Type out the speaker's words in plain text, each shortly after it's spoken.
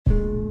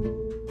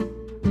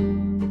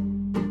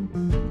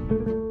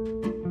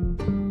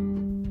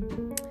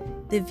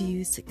The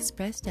views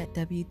expressed at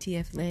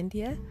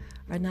WTF-landia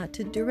are not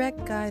to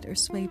direct, guide, or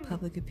sway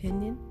public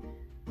opinion,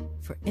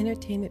 for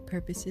entertainment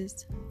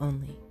purposes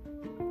only.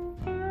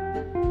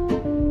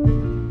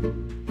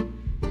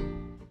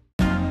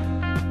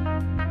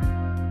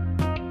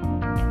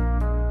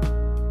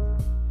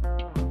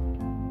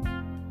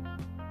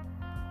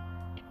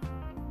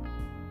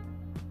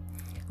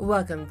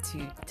 Welcome to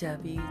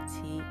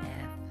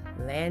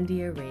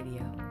WTF-landia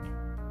Radio.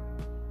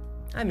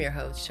 I'm your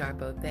host,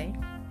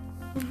 Wtf.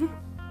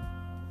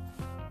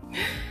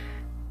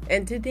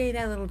 And today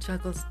that little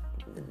chuckles,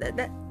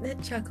 that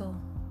chuckle,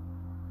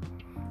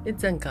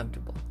 it's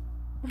uncomfortable.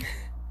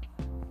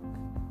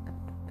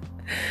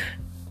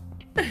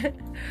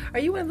 Are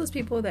you one of those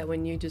people that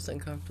when you're just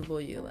uncomfortable,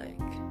 you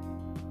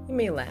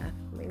may laugh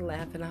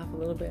it off a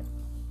little bit?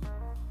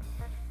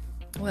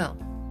 Well,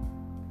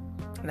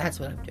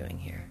 that's what I'm doing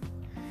here.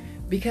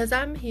 Because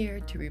I'm here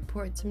to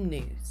report some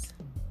news.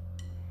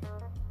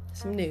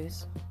 Some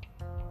news.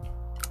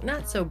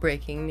 Not so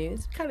breaking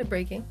news. Kind of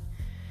breaking.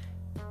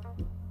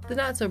 The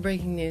not so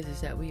breaking news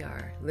is that we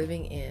are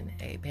living in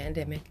a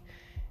pandemic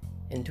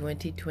in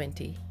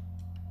 2020.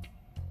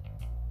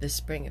 The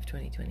spring of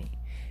 2020.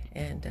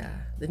 And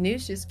the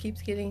news just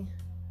keeps getting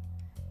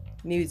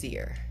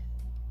NEWSIER.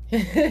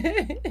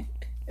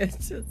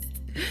 It's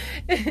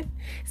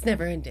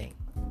never ending.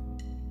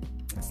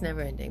 It's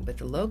never ending. But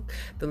the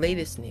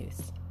latest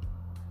news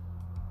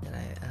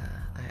that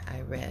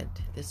I read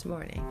this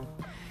morning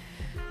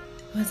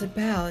was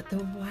about the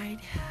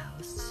White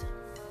House.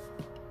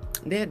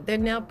 They're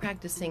now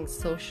practicing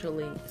social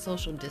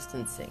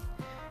distancing.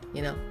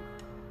 You know,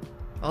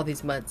 all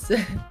these months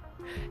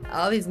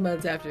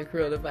after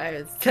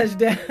coronavirus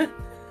touchdown.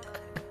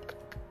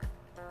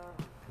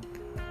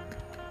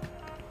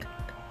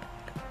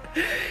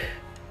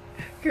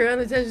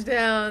 Corona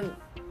touchdown.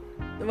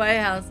 The White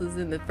House was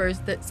in the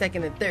first,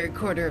 second, and third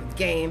quarter of the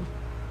game.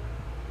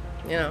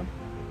 You know,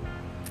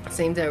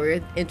 seems that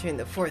we're entering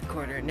the fourth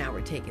quarter, and now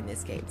we're taking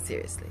this game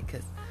seriously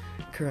because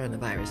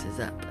coronavirus is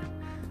up.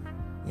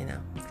 You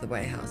know, so the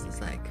White House is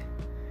like,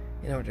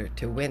 in order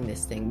to win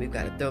this thing, we've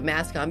got to throw a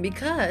mask on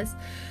because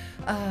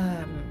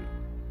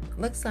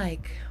looks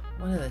like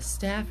one of the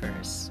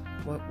staffers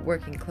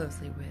working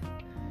closely with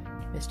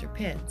Mr.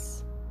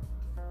 Pence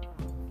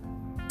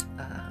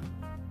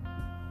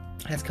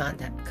has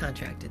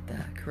contracted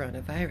the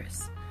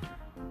coronavirus.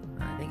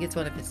 I think it's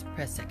one of his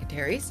press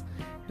secretaries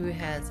who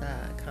has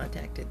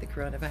contacted the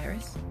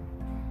coronavirus.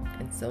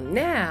 And so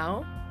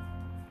now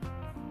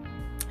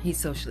he's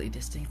socially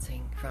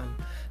distancing from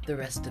the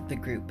rest of the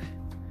group.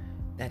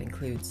 That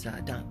includes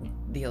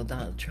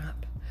Donald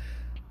Trump.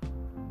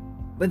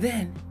 But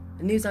then,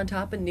 news on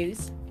top of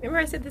news. Remember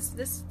I said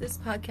this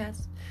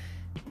podcast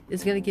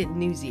is going to get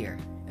newsier.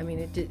 I mean,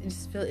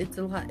 it's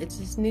a lot. It's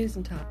just news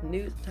on top of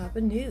news on top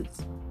of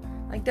news.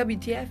 Like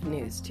WTF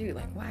news, too.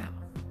 Like, wow.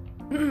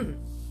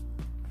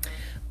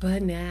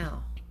 But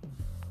now,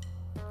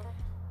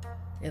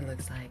 it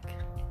looks like,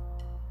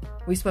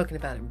 we've spoken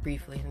about it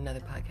briefly in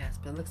another podcast,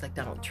 but it looks like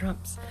Donald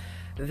Trump's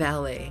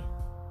valet,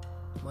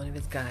 one of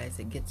his guys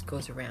that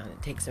goes around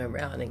and takes him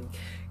around and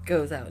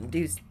goes out and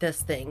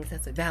does things.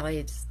 That's what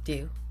valets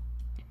do,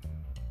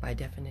 by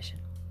definition.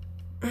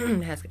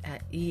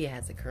 He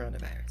has a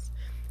coronavirus.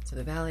 So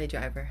the valet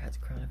driver has a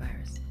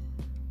coronavirus.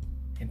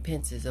 And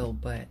Pence's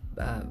old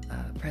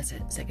press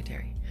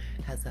secretary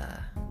has the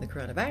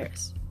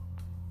coronavirus.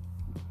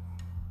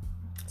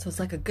 So it's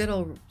like a good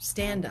old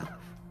standoff,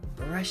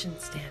 a Russian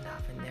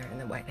standoff in there in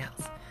the White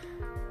House.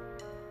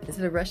 Is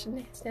it a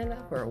Russian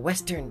standoff or a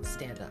Western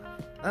standoff?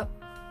 Oh,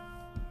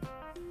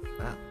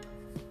 wow,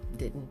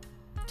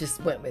 just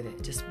went with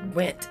it. Just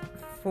went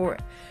for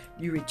it.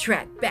 You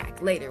retract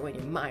back later when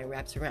your mind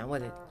wraps around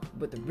what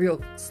the real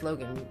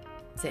slogan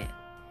said.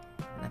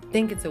 And I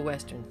think it's a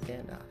Western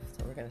standoff,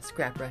 so we're gonna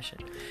scrap Russian.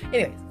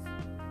 Anyways,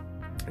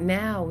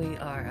 now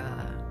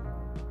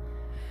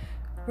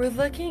we're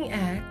looking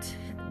at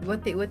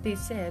what they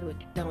said. What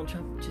Donald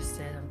Trump just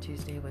said on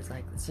Tuesday was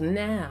like, so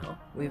now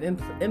we've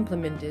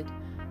implemented,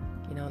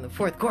 you know, in the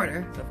fourth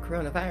quarter of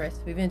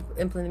coronavirus, we've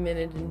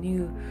implemented a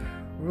new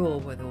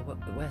rule where the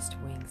West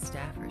Wing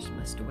staffers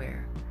must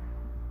wear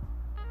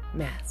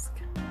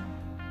masks.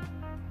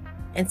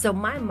 And so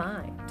my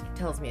mind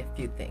tells me a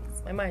few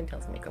things. My mind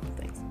tells me a couple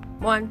things.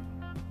 One,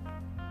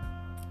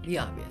 the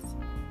obvious.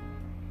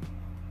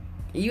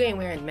 You ain't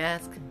wearing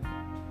masks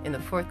in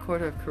the fourth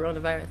quarter of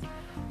coronavirus.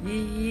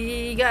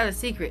 You got a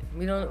secret.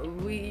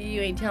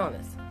 You ain't telling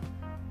us.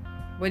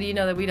 What do you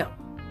know that we don't?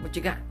 What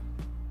you got?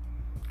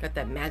 Got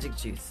that magic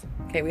juice.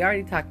 Okay, we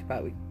already talked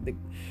about the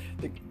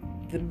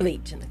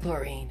bleach and the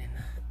chlorine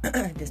and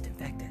the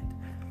disinfectant.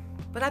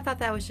 But I thought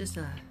that was just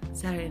a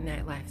Saturday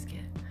Night Live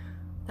skit.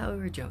 Thought we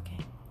were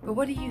joking. But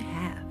what do you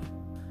have?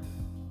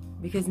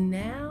 Because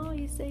now,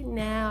 you say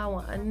now, I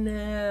want to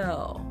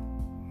know.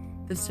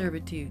 The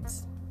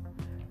servitudes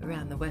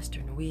around the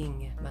Western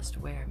Wing must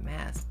wear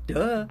masks.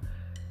 Duh.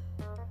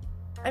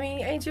 I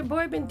mean, ain't your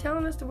boy been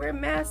telling us to wear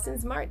masks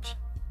since March?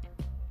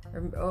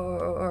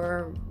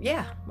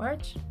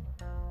 March?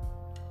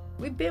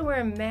 We've been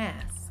wearing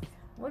masks.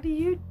 What do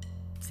you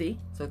see?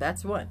 So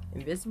that's one.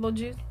 Invisible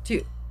Jews.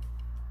 Two.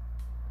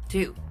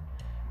 You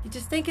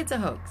just think it's a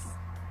hoax.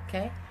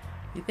 Okay?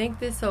 You think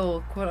this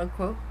whole quote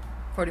unquote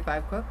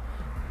 45 quote,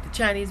 the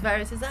Chinese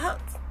virus is a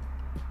hoax.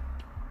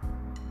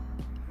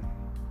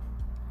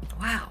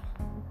 Wow.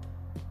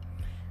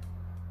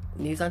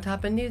 News on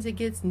top of news, it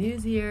gets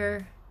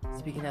newsier.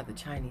 Speaking of the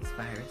Chinese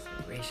virus,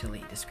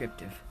 racially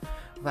descriptive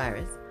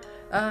virus,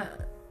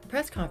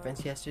 press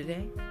conference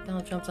yesterday.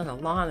 Donald Trump's on a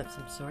lawn of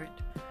some sort,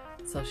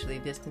 socially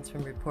distanced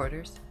from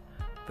reporters,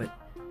 but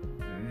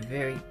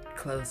very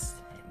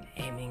close and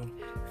aiming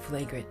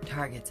flagrant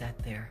targets at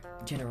their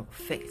general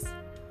face.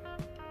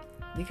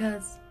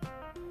 Because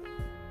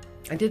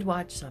I did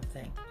watch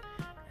something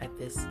at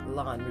this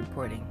lawn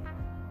reporting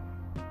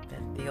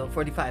that the old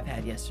 45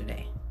 had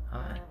yesterday.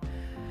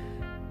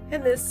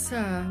 And this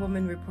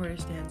woman reporter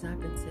stands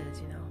up and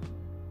says, you know,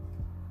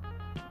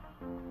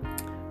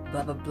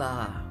 blah, blah,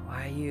 blah.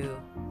 Why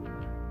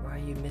are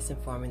you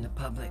misinforming the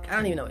public? I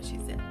don't even know what she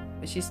said.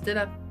 But she stood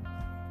up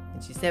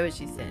and she said what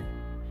she said.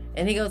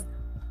 And he goes,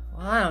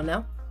 well, I don't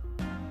know.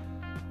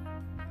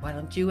 Why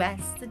don't you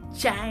ask the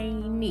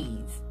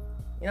Chinese?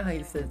 You know how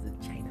he says the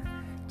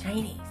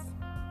Chinese.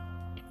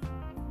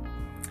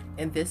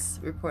 And this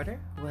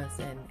reporter was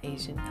of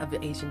Asian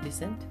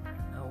descent. I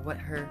don't know what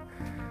her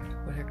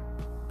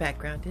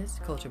background is,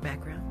 cultural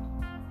background.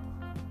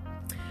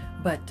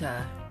 But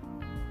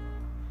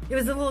it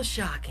was a little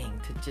shocking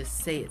to just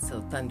say it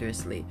so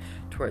thunderously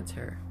towards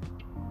her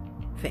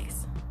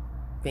face.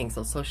 Being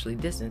so socially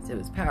distanced, it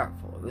was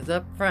powerful. It was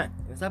up front.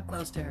 It was up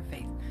close to her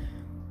face.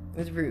 It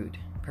was rude,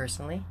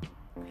 personally.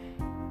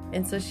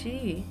 And so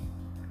she,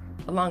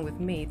 along with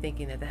me,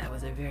 thinking that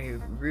was a very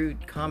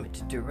rude comment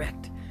to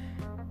direct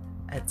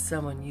at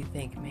someone you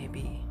think may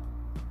be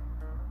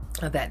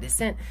of that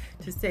descent,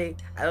 to say,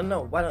 I don't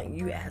know, why don't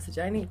you ask the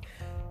Chinese?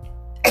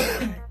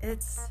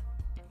 It's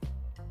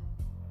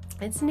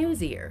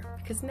NEWSIER,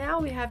 because now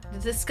we have to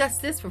discuss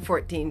this for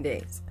 14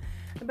 days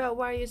about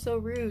why you're so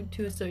rude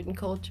to a certain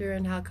culture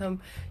and how come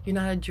you're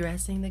not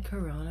addressing the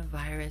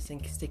coronavirus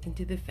and sticking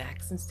to the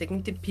facts and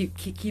sticking to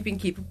keeping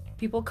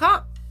people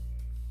calm.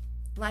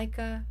 Like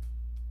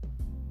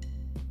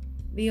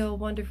the old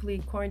wonderfully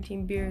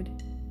quarantine beard,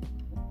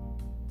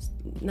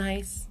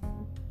 nice,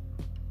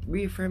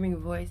 reaffirming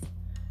voice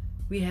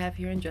we have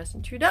here in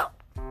Justin Trudeau.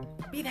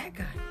 Be that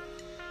guy.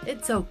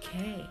 It's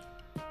okay.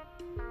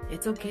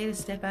 It's okay to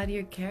step out of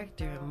your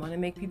character and want to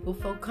make people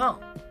feel calm.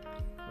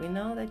 We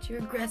know that you're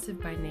aggressive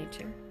by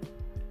nature,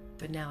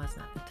 but now is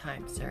not the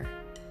time, sir.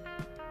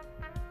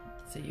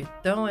 So you're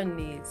throwing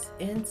these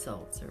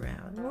insults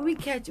around. When we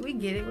get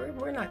it.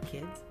 We're not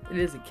kids. It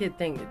is a kid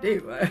thing to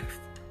do.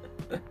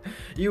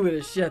 You would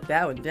have shut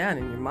that one down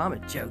in your mama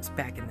jokes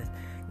back in the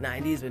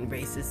 90s when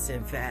racist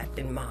and fat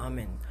and mom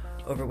and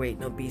overweight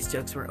and obese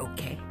jokes were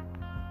okay.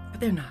 But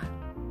they're not.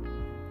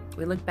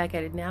 We look back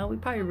at it now, we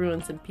probably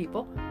ruined some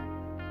people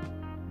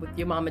with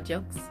your mama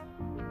jokes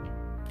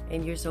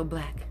and you're so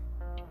black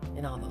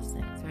and all those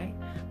things, right?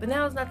 But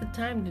now is not the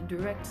time to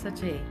direct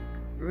such a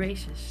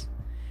racist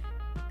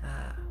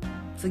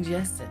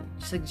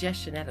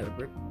suggestion at a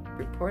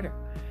reporter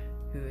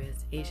who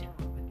is Asian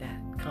with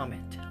that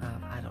comment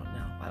of, I don't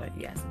know, why don't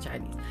you ask the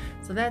Chinese?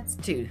 So that's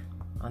 2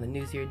 on the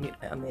News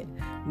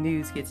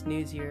Gets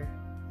Newsier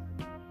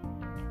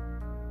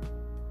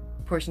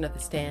portion of the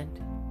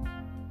stand.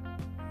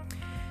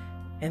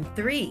 And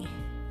 3,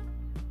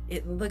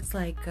 it looks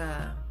like,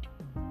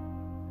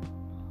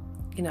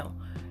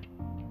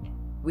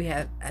 we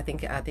have, I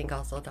think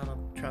also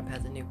Donald Trump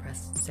has a new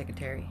press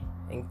secretary,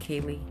 and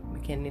Kayleigh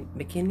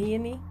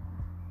McEnany.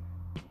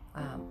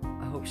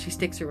 I hope she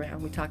sticks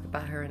around. We talked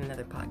about her in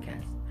another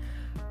podcast.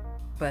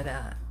 But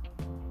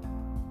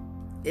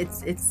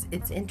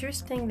it's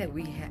interesting that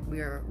we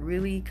are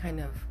really kind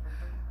of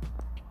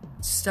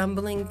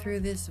stumbling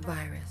through this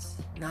virus,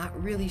 not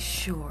really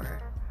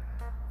sure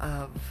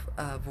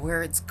of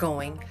where it's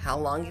going, how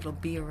long it'll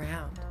be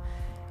around,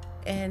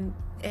 and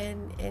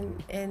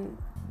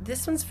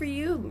this one's for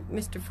you,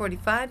 Mr.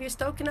 45. You're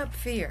stoking up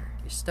fear.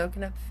 You're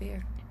stoking it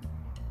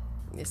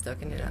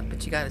up,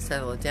 but you got to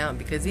settle it down,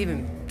 because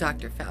even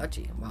Dr.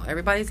 Fauci, well,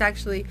 everybody's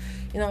actually,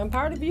 and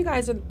part of you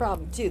guys are the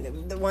problem too,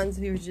 the ones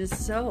who are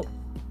just so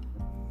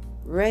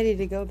ready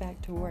to go back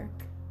to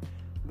work.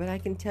 But I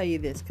can tell you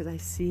this, because I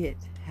see it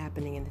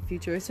happening in the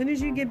future. As soon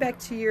as you get back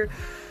to your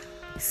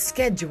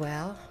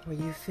schedule where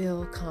you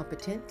feel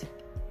competent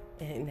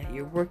and that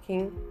you're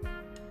working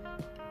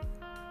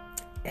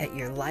at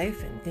your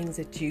life and things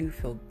that you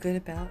feel good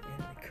about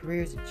and the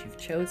careers that you've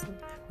chosen,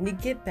 when you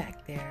get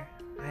back there,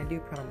 I do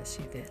promise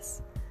you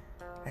this,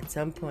 at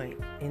some point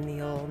in the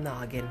old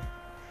noggin,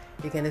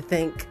 you're going to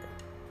think,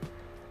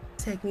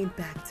 take me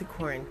back to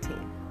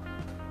quarantine.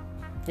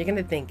 You're going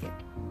to think it.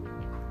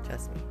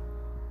 Trust me.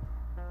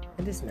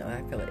 I just know,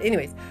 I feel it.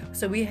 Anyways,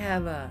 so we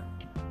have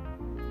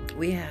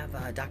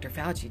Dr.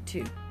 Fauci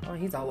too. Oh,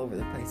 he's all over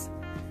the place.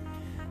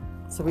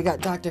 So we got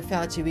Dr.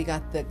 Fauci, we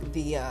got the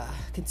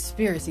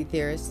conspiracy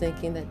theorists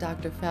thinking that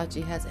Dr.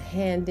 Fauci has a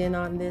hand in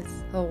on this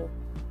whole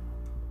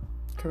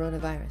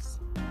coronavirus,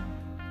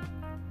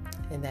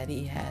 and that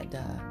he had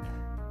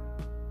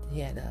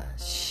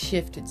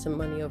shifted some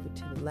money over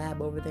to the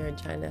lab over there in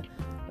China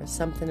or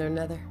something or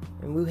another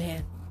in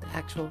Wuhan, the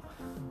actual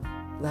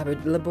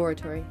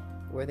laboratory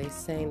where they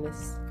saying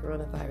this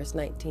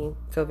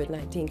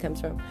COVID-19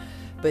 comes from.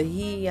 But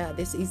he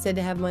said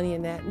to have money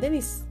in that, and then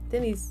he's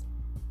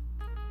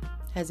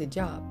has a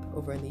job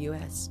over in the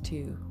U.S.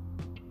 to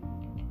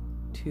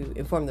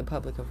inform the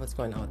public of what's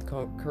going on with the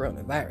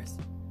coronavirus.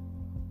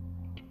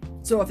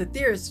 So if the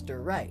theorists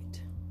are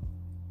right,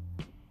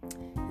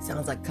 it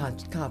sounds like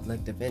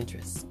conflict of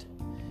interest.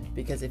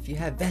 Because if you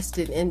have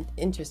vested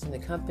interest in the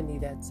company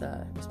that's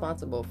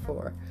responsible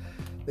for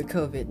the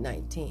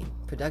COVID-19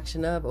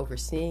 production of,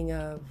 overseeing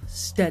of,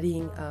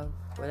 studying of,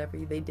 whatever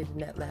they did in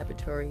that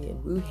laboratory in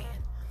Wuhan.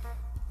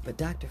 But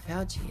Dr.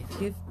 Fauci,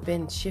 if you've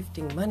been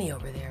shifting money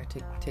over there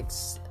to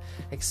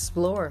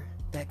explore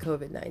that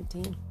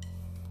COVID-19,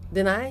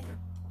 then I,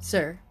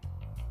 sir,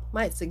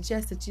 might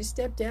suggest that you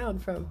step down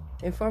from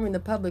informing the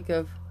public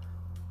of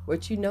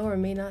what you know or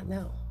may not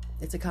know.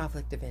 It's a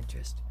conflict of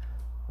interest.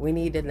 We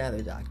need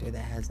another doctor that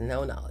has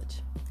no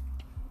knowledge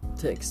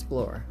to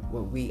explore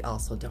what we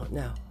also don't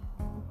know.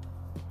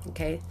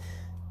 Okay?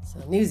 So,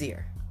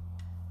 NEWSIER.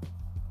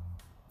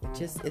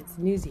 It's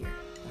NEWSIER.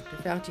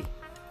 Dr. Fauci.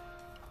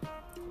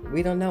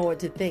 We don't know what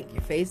to think.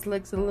 Your face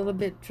looks a little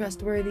bit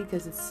trustworthy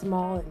because it's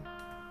small and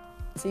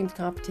seems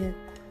competent.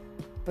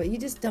 But you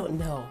just don't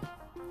know.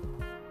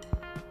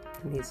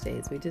 These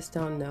days, we just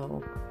don't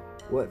know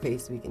what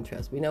face we can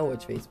trust. We know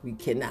which face we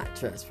cannot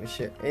trust for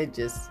sure. It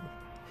just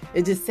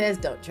says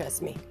don't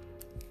trust me.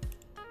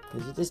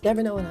 Because you just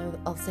never know what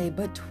I'll say.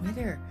 But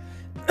Twitter,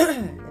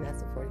 and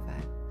that's a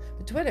 45.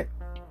 But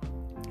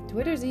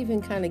Twitter's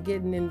even kind of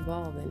getting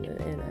involved in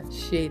a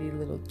shady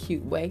little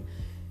cute way.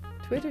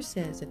 Twitter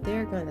says that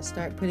they're going to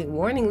start putting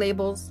warning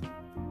labels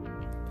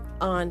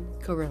on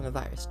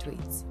coronavirus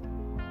tweets.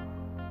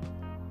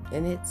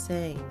 And it's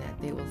saying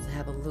that they will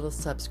have a little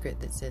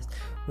subscript that says,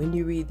 when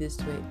you read this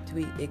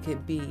tweet, it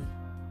could be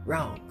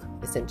wrong,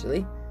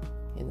 essentially,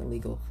 in the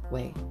legal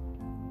way.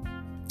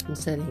 I'm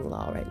studying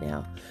law right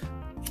now.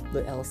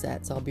 The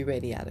LSATs, I'll be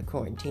ready out of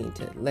quarantine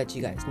to let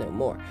you guys know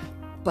more.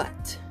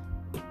 But,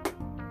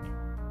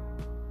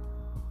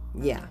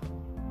 yeah.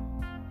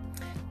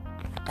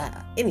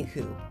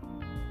 Anywho,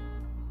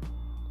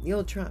 the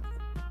old Trump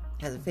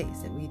has a face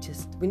that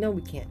we know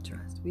we can't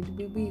trust. We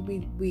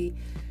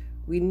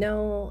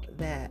know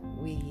that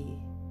we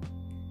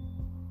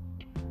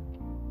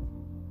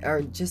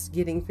are just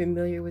getting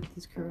familiar with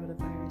this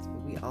coronavirus,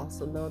 but we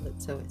also know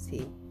that so is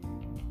he.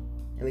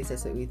 At least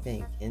that's what we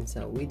think. And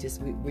so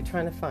we're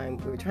trying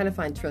to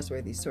find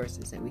trustworthy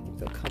sources that we can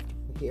feel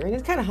comfortable here. And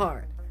it's kind of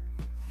hard.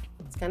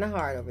 It's kind of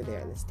hard over there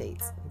in the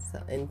States.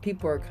 And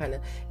people are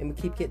and we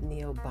keep getting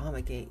the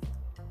Obamagate.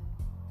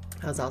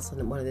 That was also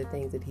one of the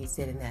things that he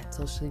said in that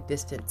socially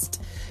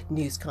distanced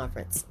news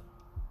conference.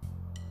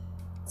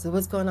 So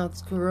what's going on with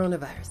this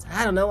coronavirus?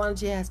 I don't know. Why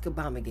don't you ask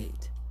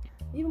Obamagate?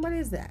 Even what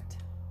is that?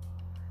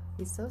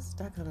 He's so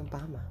stuck on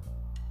Obama.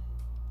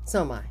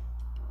 So am I.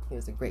 He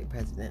was a great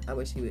president. I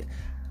wish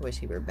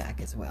he were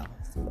back as well.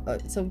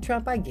 So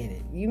Trump, I get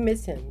it. You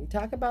miss him. You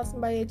talk about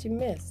somebody that you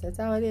miss. That's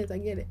how it is. I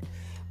get it.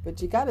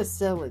 But you got to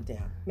settle it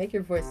down. Make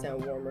your voice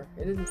sound warmer.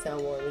 It doesn't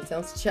sound warm. It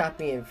sounds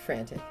choppy and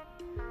frantic.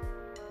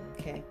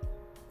 Okay?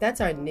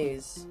 That's our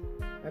news.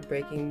 Our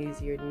breaking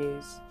NEWSIER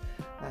news.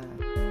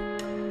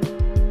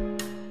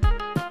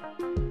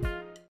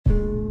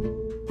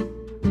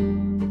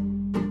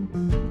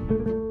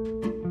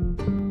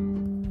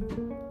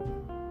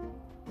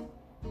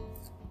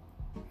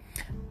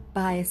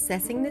 By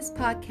assessing this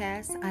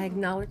podcast, I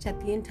acknowledge that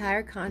the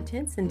entire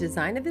contents and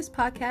design of this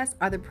podcast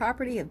are the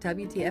property of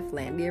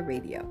WTF-landia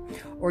Radio,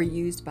 or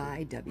used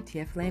by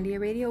WTF-landia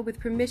Radio with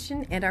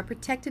permission and are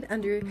protected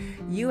under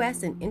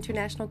U.S. and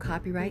international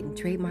copyright and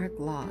trademark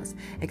laws.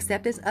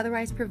 Except as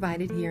otherwise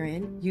provided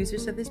herein,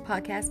 users of this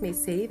podcast may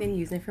save and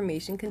use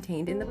information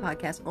contained in the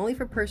podcast only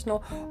for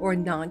personal or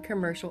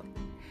non-commercial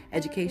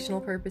educational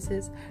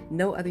purposes,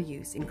 no other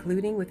use,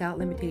 including without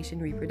limitation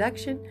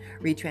reproduction,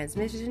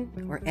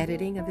 retransmission, or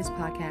editing of this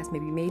podcast may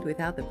be made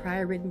without the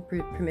prior written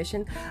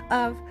permission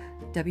of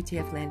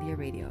WTF-landia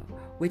Radio,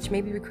 which may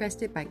be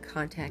requested by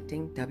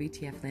contacting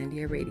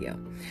WTF-landia Radio.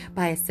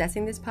 By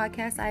assessing this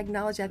podcast, I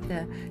acknowledge that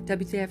the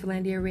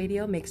WTF-landia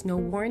Radio makes no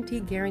warranty,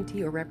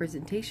 guarantee, or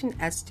representation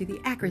as to the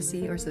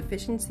accuracy or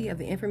sufficiency of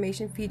the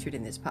information featured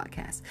in this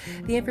podcast.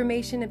 The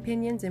information,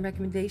 opinions, and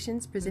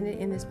recommendations presented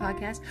in this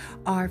podcast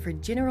are for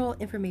general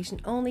information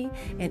only,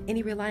 and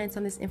any reliance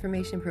on this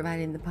information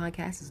provided in the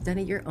podcast is done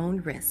at your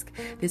own risk.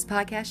 This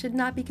podcast should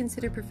not be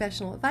considered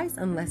professional advice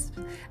unless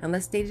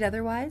stated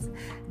otherwise.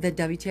 The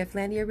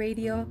WTF-landia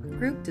Radio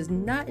Group does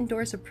not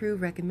endorse,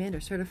 approve, recommend, or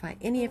certify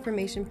any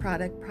information,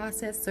 product,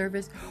 process,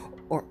 service,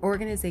 or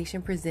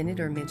organization presented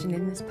or mentioned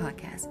in this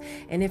podcast.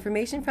 And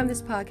information from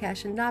this podcast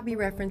should not be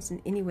referenced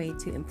in any way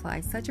to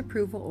imply such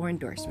approval or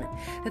endorsement.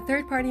 The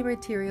third-party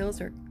materials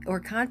or or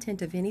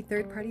content of any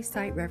third-party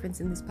site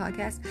referenced in this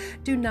podcast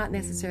do not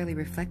necessarily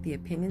reflect the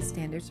opinions,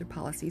 standards, or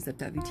policies of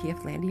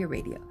WTF-landia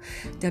Radio.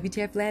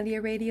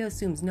 WTF-landia Radio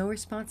assumes no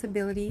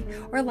responsibility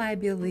or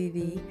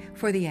liability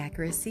for the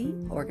accuracy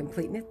or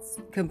completeness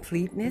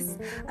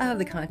of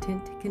the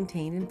content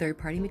contained in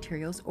third-party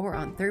materials or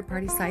on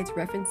third-party sites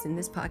referenced in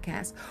this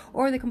podcast,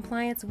 or the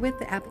compliance with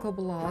the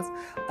applicable laws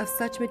of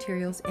such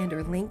materials and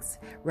or links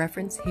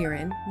referenced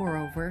herein.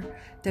 Moreover,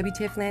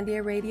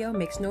 WTF-landia Radio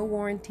makes no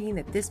warranty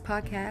that this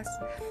podcast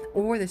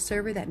or the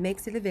server that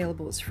makes it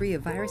available is free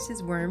of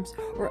viruses, worms,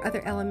 or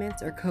other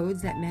elements or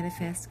codes that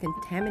manifest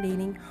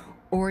contaminating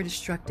or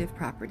destructive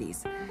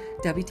properties.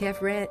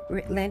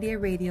 WTF-landia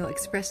Radio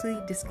expressly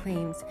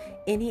disclaims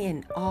any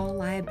and all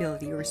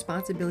liability or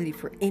responsibility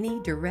for any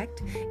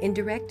direct,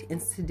 indirect,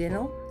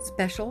 incidental,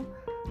 special,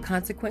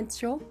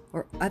 consequential,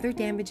 or other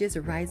damages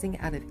arising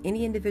out of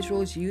any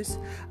individual's use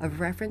of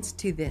reference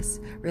to this,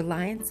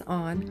 reliance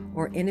on,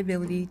 or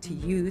inability to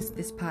use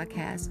this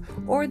podcast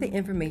or the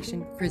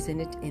information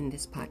presented in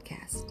this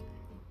podcast.